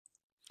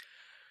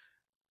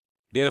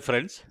Dear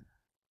friends,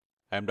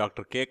 I am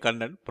Dr. K.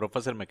 Kannan,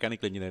 Professor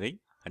Mechanical Engineering,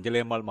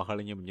 Anjalayamal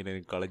Mahalingam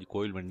Engineering College,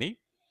 Koilvanni.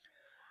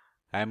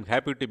 I am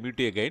happy to meet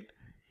you again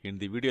in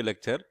the video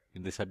lecture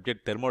in the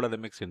subject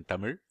Thermodynamics in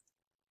Tamil.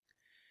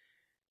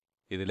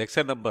 This is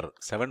lecture number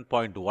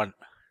 7.1.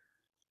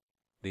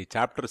 The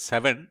chapter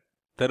 7,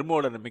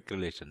 Thermodynamic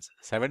Relations.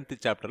 7th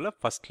chapter,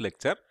 first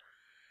lecture.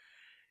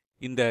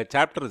 In the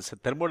chapter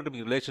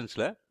Thermodynamic Relations,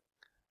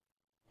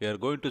 we are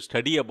going to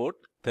study about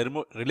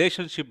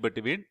relationship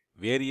between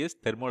various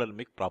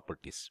thermodynamic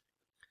properties.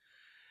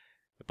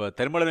 இப்போ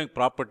thermodynamic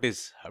properties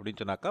அப்படின்னு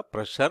சொன்னாக்கா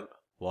pressure,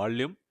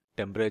 volume,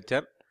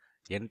 temperature,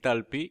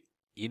 enthalpy,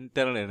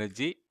 internal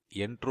energy,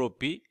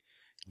 entropy,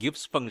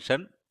 Gibbs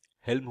function,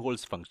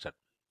 Helmholtz function.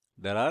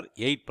 There are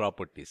 8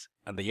 properties.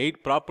 அந்த 8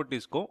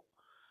 propertiesக்கும்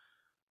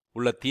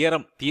உள்ள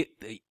theorem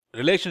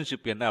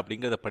relationship என்ன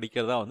அப்படிங்கிறத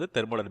படிக்கிறதா வந்து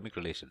thermodynamic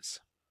relations.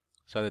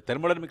 So அந்த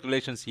thermodynamic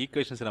relations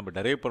ஈக்குவேஷன்ஸ் நம்ம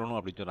டெரைவ் பண்ணணும்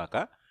அப்படின்னு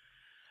சொன்னாக்கா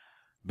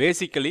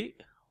பேசிக்கலி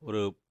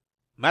ஒரு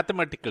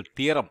மேத்தமெட்டிக்கல்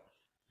தியரம்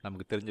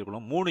நமக்கு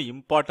தெரிஞ்சுக்கணும். 3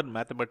 important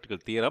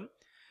mathematical theorem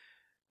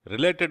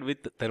related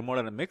with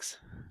thermodynamics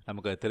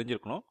நமக்கு அது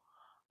தெரிஞ்சிருக்கணும்.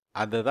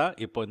 அதை தான்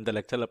இப்போ இந்த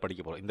லெக்சரில் படிக்க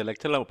போகிறோம். இந்த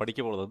லெக்சரில் நம்ம படிக்க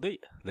போகிறது வந்து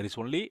there is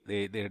only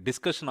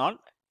discussion on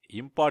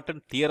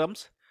important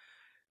theorems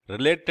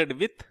related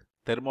with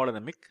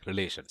thermodynamic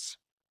relations.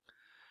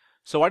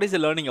 So what is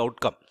the learning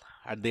outcome?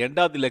 At the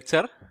end of the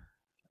lecture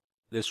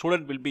the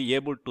student will be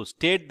able to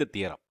state the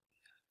theorem,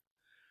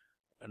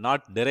 not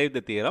derive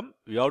the theorem.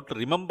 You have to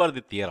remember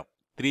the theorem.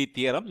 3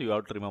 theorems you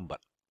have to remember.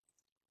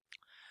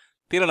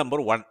 Theorem number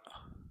 1.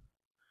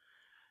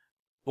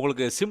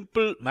 உங்களுக்கு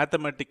simple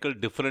mathematical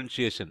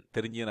differentiation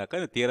தெரிஞ்சினாக்கா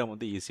இந்த theorem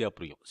வந்து ஈஸியாக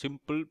புரியும்.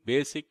 Simple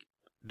basic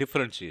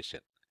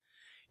differentiation.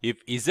 If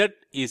z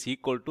is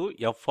equal to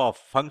f of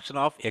function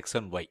of x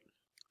and y.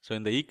 So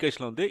இந்த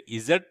equation வந்து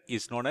z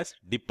is known as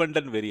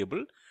dependent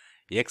variable.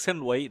 X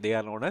and y, they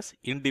are known as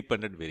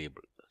independent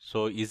variable. So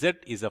z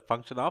is a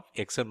function of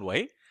x and y.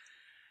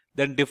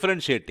 Then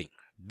differentiating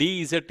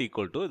dz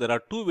equal to, there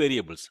are 2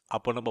 variables.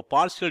 அப்போ நம்ம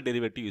partial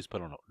derivative use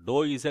பண்ணணும்.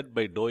 Dou z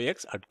by dou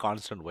x at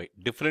constant y.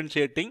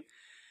 Differentiating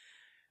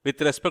with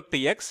respect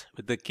to x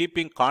with the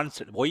keeping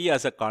constant y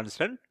as a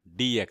constant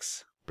dx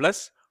plus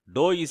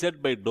dou z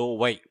by dou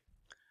y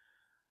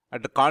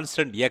at a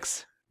constant x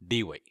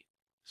dy.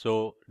 So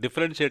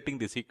differentiating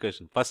this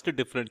equation, first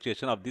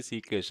differentiation of this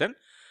equation,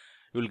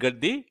 you will get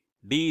the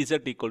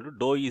dz equal to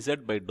dou z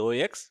by dou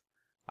x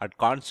at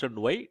constant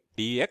y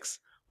dx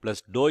plus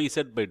dou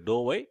z by dou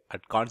y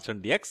at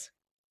constant x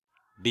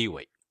dy.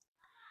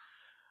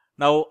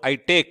 Now I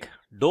take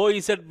dou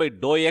z by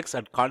dou x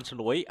at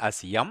constant y as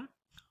m,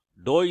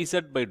 dou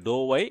z by dou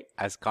y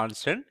as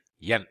constant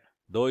n.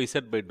 Dou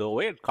z by dou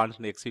y at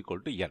constant x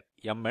equal to n,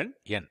 m and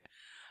n.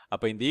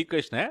 அப்போ இந்த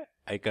ஈக்குவேஷனை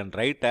I can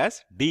write as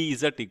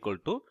dz equal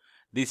to,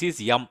 this is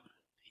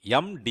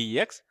m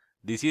dx,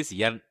 this is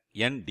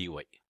n dy.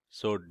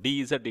 So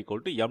dz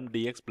equal to m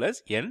dx plus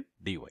n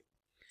dy.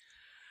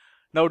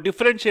 Now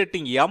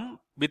differentiating m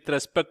with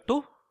respect to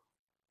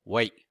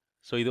y.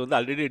 So இது வந்து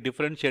already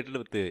differentiated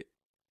with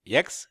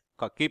x,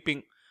 keeping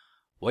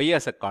y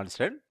as a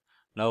constant.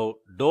 Now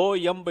dou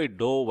m by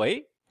dou y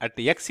at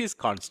x is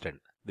constant.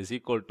 This is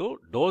equal to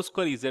dou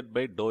square z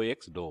by dou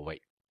x dou y.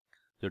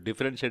 So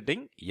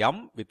differentiating m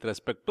with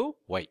respect to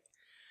y.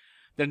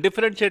 Then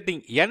differentiating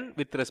n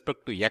with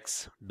respect to x,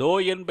 dou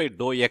n by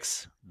dou x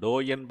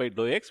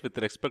with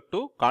respect to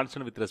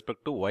constant with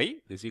respect to y,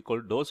 this is equal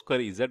to dou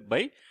square z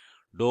by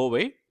dou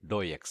y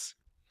dou x.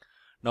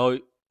 Now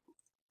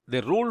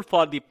the rule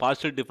for the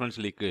partial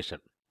differential equation,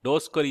 dou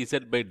square z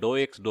by dou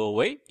x dou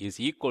y is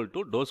equal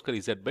to dou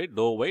square z by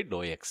dou y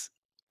dou x.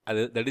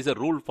 That is a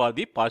rule for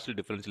the partial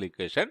differential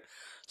equation.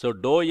 So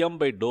dou m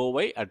by dou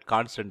y at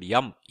constant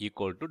m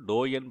equal to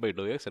dou n by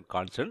dou x at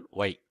constant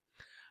y.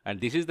 And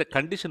this is the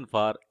condition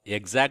for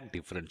exact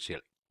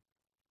differential.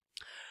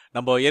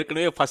 நம்ம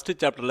ஏற்கனவே first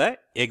சாப்டர்ல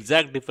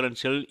exact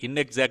differential,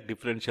 inexact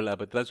differential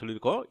பற்றி தான்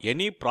சொல்லியிருக்கோம்.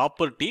 Any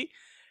property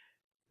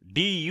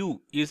du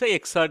is a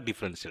exact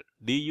differential.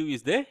 du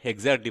is the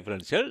exact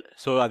differential.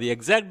 So அது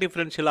exact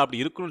differential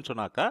அப்படி இருக்கணும்னு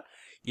சொன்னாக்கா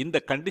இந்த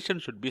condition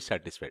should be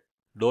satisfied.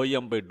 Dou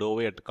m by dou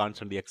y at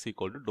constant x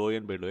equal to dou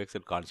n by dou x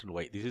at constant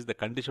y. This is the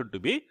condition to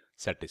be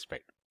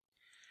satisfied.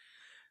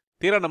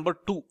 Theorem number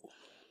 2.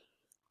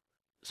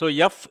 So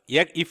if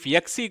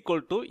x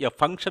equal to a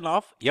function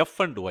of f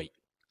and y.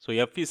 So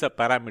f is a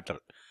parameter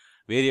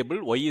variable,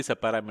 y is a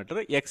parameter,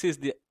 x is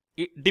the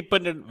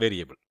dependent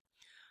variable.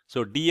 So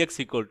dx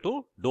equal to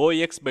dou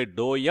x by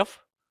dou f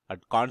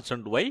at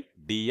constant y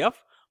df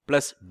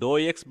plus dou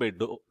x by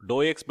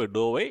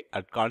dou y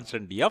at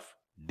constant df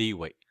dy.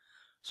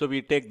 So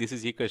we take, this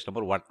is equation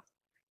number 1.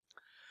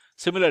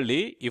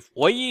 Similarly, if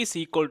y is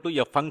equal to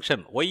a function,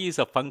 y is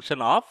a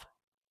function of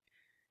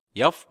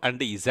f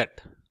and z.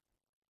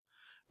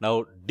 Now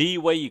dy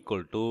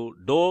equal to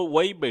dou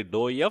y by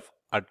dou f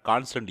at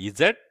constant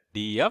z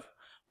df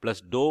plus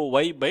dou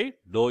y by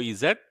dou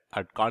z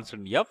at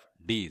constant f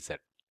dz.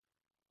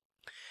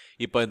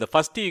 இப்போ இந்த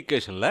first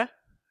ஈக்குவேஷன்ல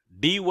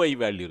dy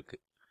value இருக்கு.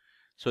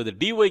 So இந்த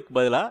dy க்கு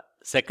பதிலாக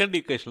second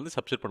equation வந்து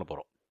substitute பண்ண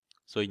போகிறோம்.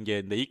 So in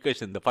the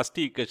equation, the first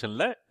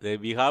equation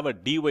we have a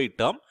dy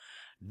term.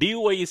 dy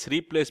is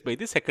replaced by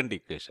the second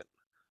equation.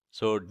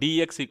 So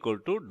dx equal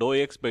to dou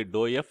x by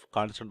dou f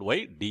constant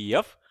y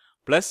df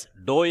plus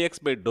dou x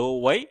by dou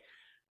y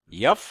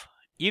f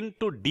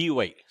into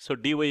dy. So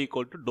dy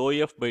equal to dou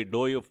f by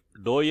dou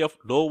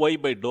y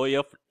by dou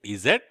f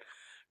z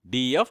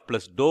df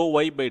plus dou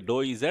y by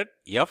dou z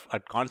f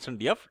at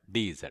constant f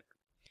dz.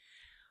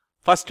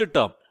 First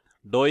term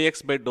dou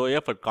x by dou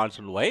f at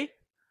constant y.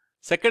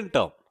 Second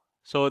term,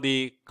 so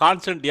the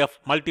constant f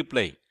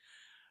multiply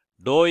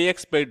dou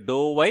x by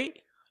dou y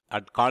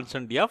at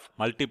constant f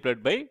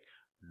multiplied by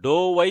dou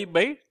y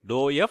by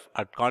dou f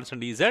at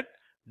constant z.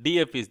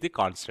 df is the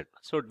constant.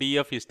 So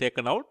df is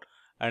taken out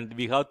and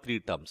we have three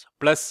terms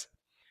plus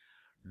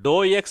dou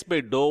x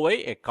by dou y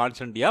a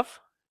constant f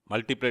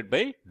multiplied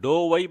by dou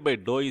y by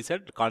dou z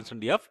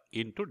constant f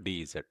into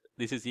dz.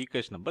 This is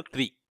equation number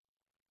 3.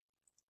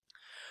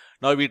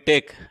 Now we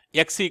take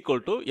x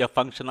equal to a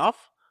function of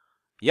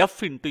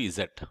f into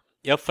z,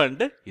 f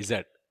and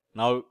z.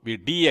 Now we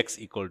dx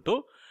equal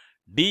to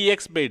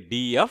dx by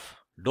df,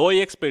 dou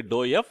x by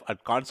dou f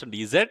at constant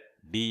z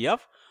df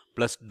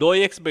plus dou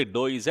x by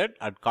dou z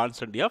at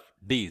constant f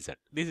dz.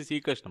 This is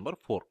equation number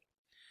 4.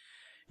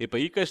 Now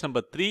equation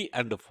number 3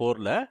 and 4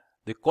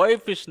 the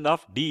coefficient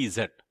of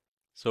dz.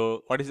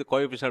 So what is the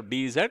coefficient of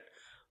dz?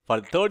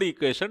 For the third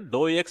equation,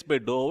 dou x by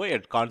dou y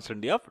at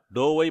constant f,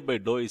 dou y by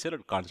dou z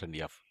at constant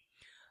f.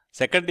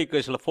 Second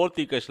equation, fourth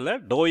equation,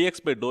 dou x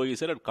by dou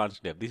z at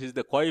constant f. This is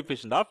the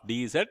coefficient of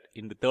dz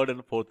in the third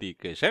and fourth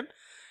equation.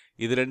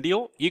 இது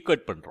ரெண்டையும்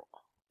equate பண்றோம்.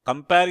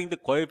 Comparing the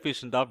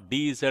coefficient of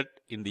dz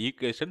in the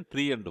equation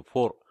 3 and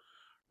 4.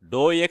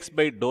 Dou x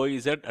by dou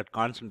z at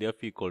constant f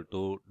equal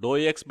to dou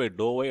x by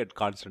dou y at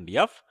constant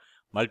f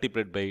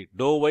multiplied by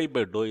dou y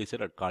by dou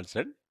z at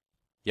constant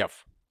f.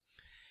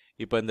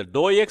 இப்போ இந்த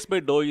dou x by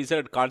dou z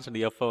at constant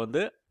f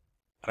வந்து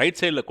right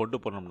sideல கொண்டு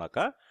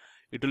போனோம்னாக்கா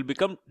it will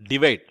become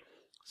divide.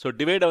 So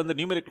divide வந்து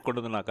numerical கொண்டு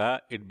வந்தோம்னாக்கா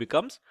it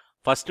becomes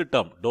first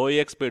term dou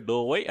x by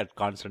dou y at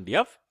constant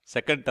f,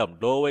 second term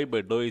dou y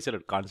by dou z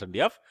at constant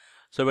f.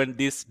 So when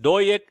this dou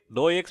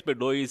x by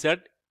dou z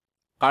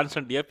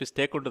constant f is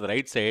taken to the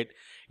right side,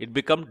 it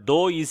becomes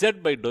dou z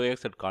by dou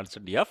x at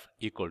constant f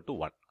equal to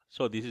 1.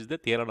 So this is the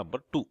theorem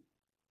number 2.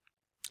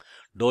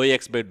 Dou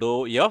x by dou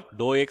f,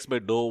 dou x by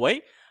dou y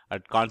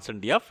at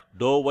constant f,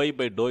 dou y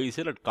by dou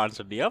z at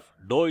constant f,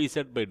 dou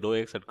z by dou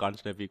x at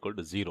constant f equal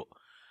to 0.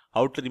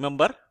 How to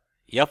remember?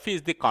 F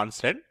is the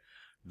constant,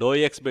 dou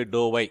x by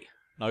dou y.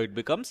 Now it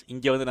becomes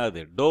inge vandu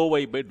enadhu dou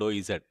y by dou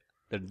z.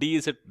 Then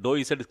dz dou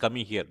z is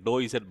coming here, dou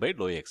z by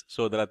dou x.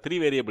 So there are three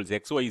variables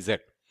x, y, z,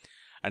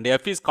 and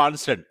f is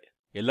constant.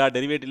 Ella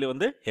derivative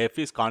vandu f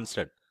is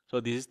constant. So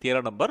this is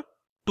theorem number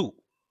 2.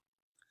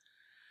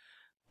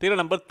 Theorem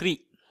number 3.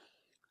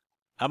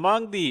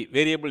 Among the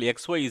variable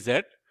x, y,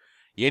 z,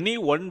 any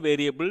one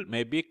variable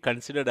may be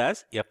considered as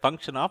a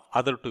function of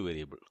other two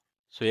variables.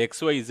 So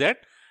x, y, z,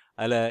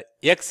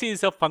 x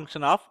is a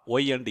function of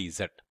y and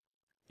z.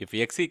 If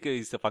x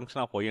is a function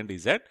of y and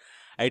z,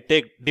 I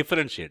take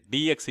differentiate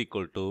dx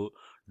equal to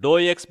dou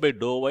x by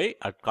dou y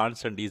at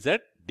constant z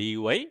dy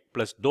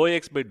plus dou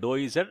x by dou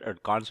z at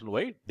constant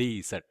y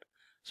dz.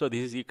 So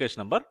this is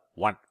equation number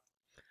 1.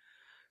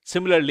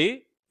 Similarly,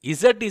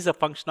 z is a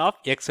function of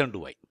x and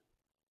y.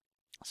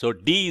 So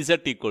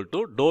dz equal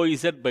to dou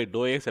z by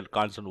dou x at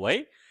constant y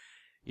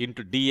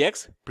into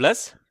dx plus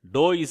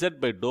dou z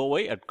by dou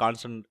y at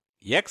constant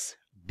x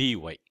dy.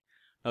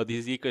 Now this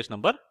is equation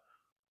number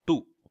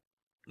 2.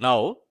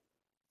 Now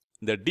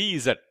the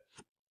dz,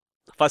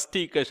 first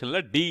equation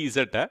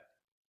dz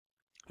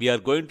we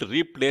are going to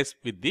replace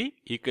with the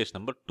equation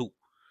number 2.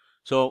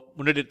 So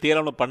முன்னாடி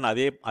தியரம்ல பண்ண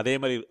அதே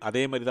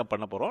மாதிரி தான்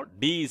பண்ண போறோம்.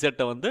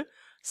 dz வந்து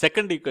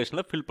second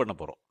equationல fill பண்ண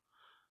போறோம்.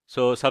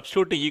 So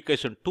substituting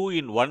equation 2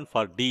 in 1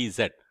 for dz,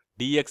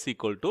 dx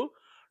equal to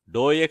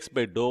dou x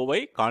by dou y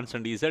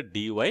constant z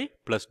dy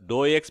plus dou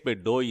x by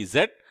dou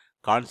z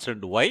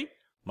constant y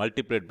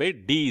multiplied by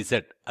dz.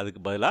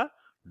 அதுக்கு பதிலா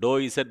dou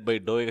z by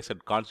dou x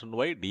at constant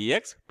y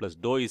dx plus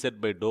dou z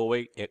by dou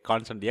y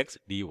constant x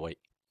dy.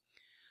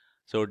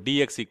 So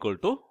dx equal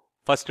to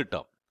first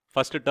term.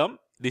 First term,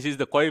 this is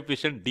the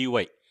coefficient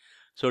dy.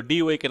 So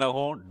dy can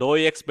ஆகும் dou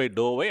x by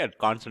dou y at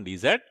constant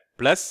z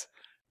plus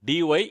dy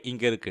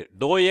இங்க இருக்கு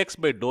dou x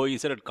by dou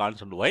z at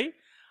constant y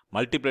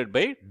multiplied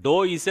by dou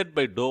z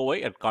by dou y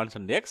at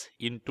constant x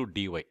into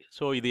dy.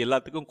 So இது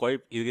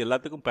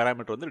எல்லாத்துக்கும்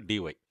parameter வந்து dy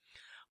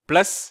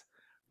plus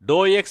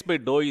dou x by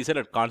dou z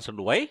at constant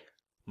y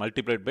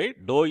multiplied by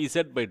dou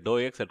z by dou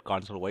x at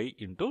constant y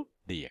into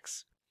dx.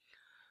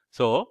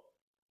 So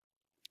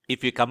if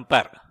you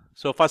compare,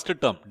 so first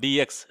term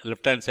dx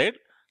left hand side,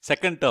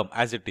 second term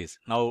as it is.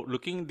 Now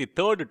looking the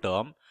third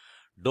term,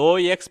 dou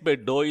x by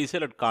dou z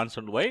at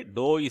constant y,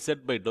 dou z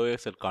by dou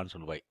x at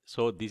constant y.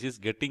 So this is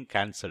getting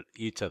cancelled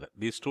each other.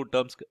 These two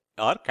terms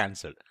are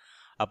cancelled.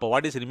 Appo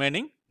what is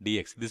remaining?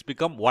 Dx. This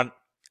become 1.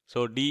 So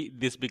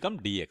this become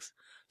dx.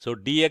 So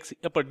dx,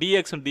 appo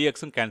dx and dx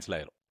cancel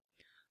ஆயிரும்.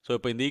 So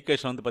இப்போ இந்த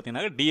equation வந்து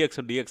பார்த்தீங்கன்னா dx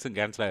and dx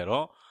cancel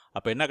ஆயிரும்.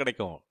 அப்போ என்ன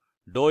கிடைக்கும்?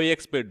 dou x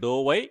by dou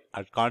y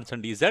at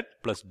constant z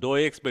plus dou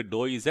x by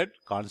dou z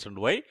constant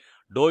y,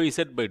 dou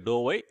z by dou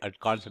y at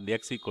constant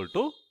x equal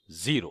to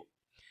 0.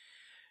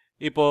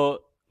 இப்போ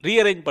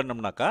rearrange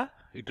பண்ணோம்னாக்கா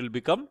it will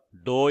become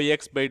dou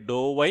x by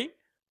dou y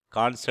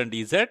constant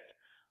z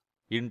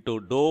into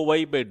dou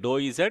y by dou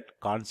z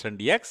constant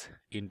x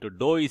into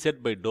dou z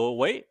by dou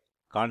y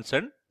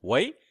constant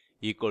y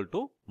equal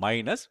to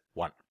minus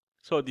 1.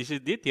 So this is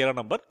the theorem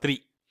number 3.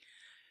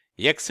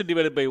 X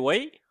divided by y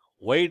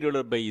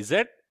divided by z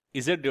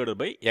divided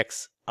by x.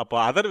 அப்போ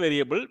other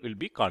variable will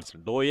be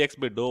constant. Dou x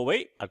by dou y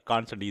at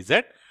constant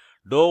z,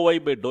 dou y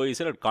by dou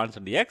z at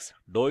constant x,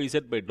 dou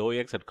z by dou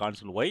x at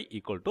constant y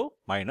equal to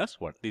minus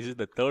 1. This is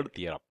the third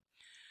theorem.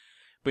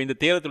 இப்போ இந்த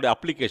தியரத்துடைய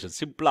application,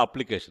 simple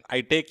application,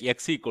 I take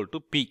x equal to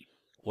P,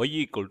 y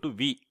equal to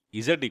V,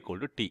 z equal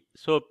to T.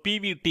 So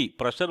PVT,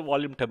 pressure,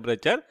 volume,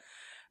 temperature,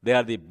 they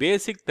are the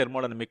basic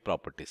thermodynamic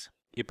properties.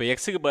 இப்போ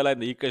xக்கு பதிலாக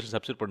இந்த equation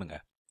substitute பண்ணுங்க.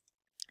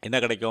 என்ன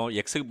கிடைக்கும்?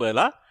 xக்கு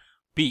பதிலாக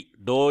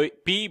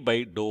P by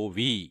dou V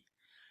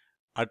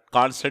at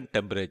constant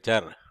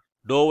temperature,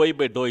 dou y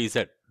by dou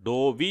z,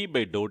 dou V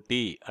by dou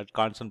T at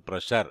constant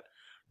pressure,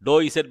 dou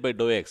z by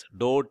dou x,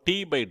 dou T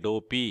by dou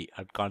P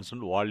at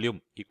constant volume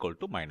equal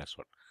to minus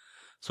 1.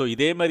 So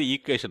இதே மாதிரி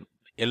equation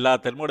எல்லா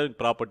thermodynamic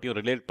ப்ராப்பர்ட்டியும்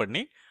relate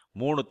பண்ணி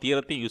 3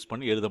 தியரத்தையும் use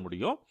பண்ணி எழுத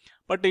முடியும்.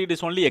 But it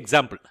is only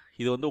example.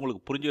 இது வந்து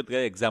உங்களுக்கு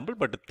புரிஞ்சுக்கிறதுக்காக எக்ஸாம்பிள்.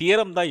 பட்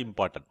தியரம் தான்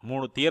இம்பார்ட்டன்ட்.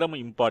 3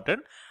 தியரமும்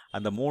இம்பார்ட்டன்ட்.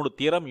 அந்த 3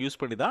 தியரம் யூஸ்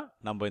பண்ணி தான்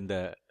நம்ம இந்த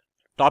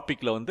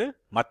டாப்பிக்கில் வந்து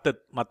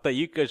மற்ற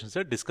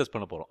ஈக்குவேஷன்ஸை டிஸ்கஸ்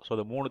பண்ண போகிறோம். ஸோ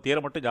அந்த 3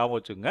 தியரம் மட்டும் ஞாபகம்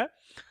வச்சுக்கோங்க.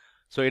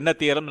 ஸோ என்ன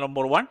தியரம்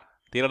நம்பர் 1?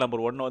 தியரம்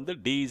நம்பர் 1 வந்து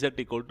dz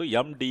equal to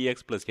m dx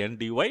plus n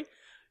dy.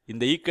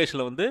 இந்த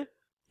ஈக்குவேஷனில் வந்து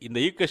இந்த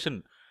equation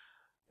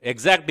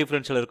exact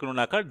differential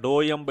இருக்கணும்னாக்கா dou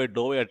m by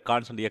dou y at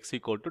constant x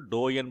equal to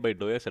dou n by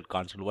dou s at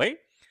constant y.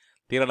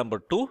 Theorem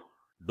number 2,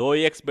 dou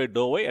x by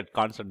dou y at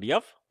constant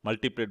f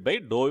multiplied by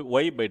dou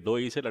y by dou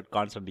z at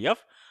constant f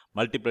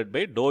multiplied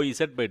by dou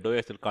z by dou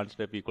s at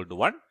constant f equal to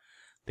 1.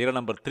 Theorem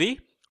number 3,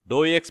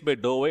 dou x by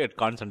dou y at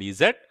constant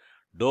z,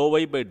 dou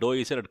y by dou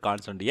z at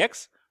constant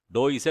x,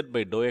 dou z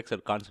by dou x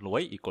at constant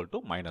y equal to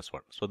minus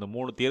 1. So இந்த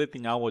 3 தியரத்தை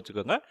ஞாபகம்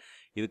வச்சுக்கோங்க.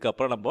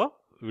 இதுக்கப்புறம் நம்ம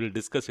will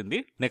discuss in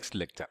the next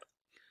lecture.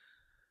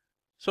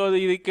 So the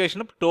equation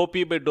of dou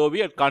P by dou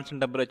V at constant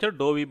temperature,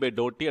 dou V by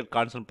dou T at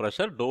constant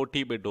pressure, dou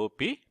T by dou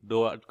P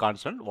at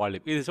constant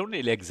volume. This is only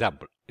an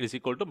example. It is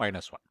equal to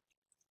minus 1.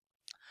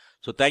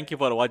 So thank you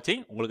for watching.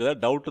 உங்களுக்கு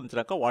ஏதாவது doubt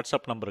இருந்துச்சுனாக்கா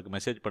WhatsApp நம்பருக்கு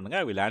message பண்ணுங்க.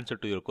 I will answer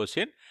to your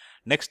question.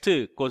 Next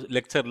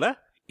lectureல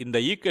இந்த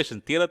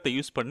equation தியரத்தை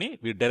use பண்ணி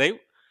we derive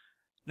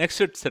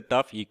next set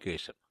of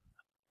equation.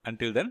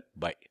 Until then,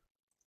 bye.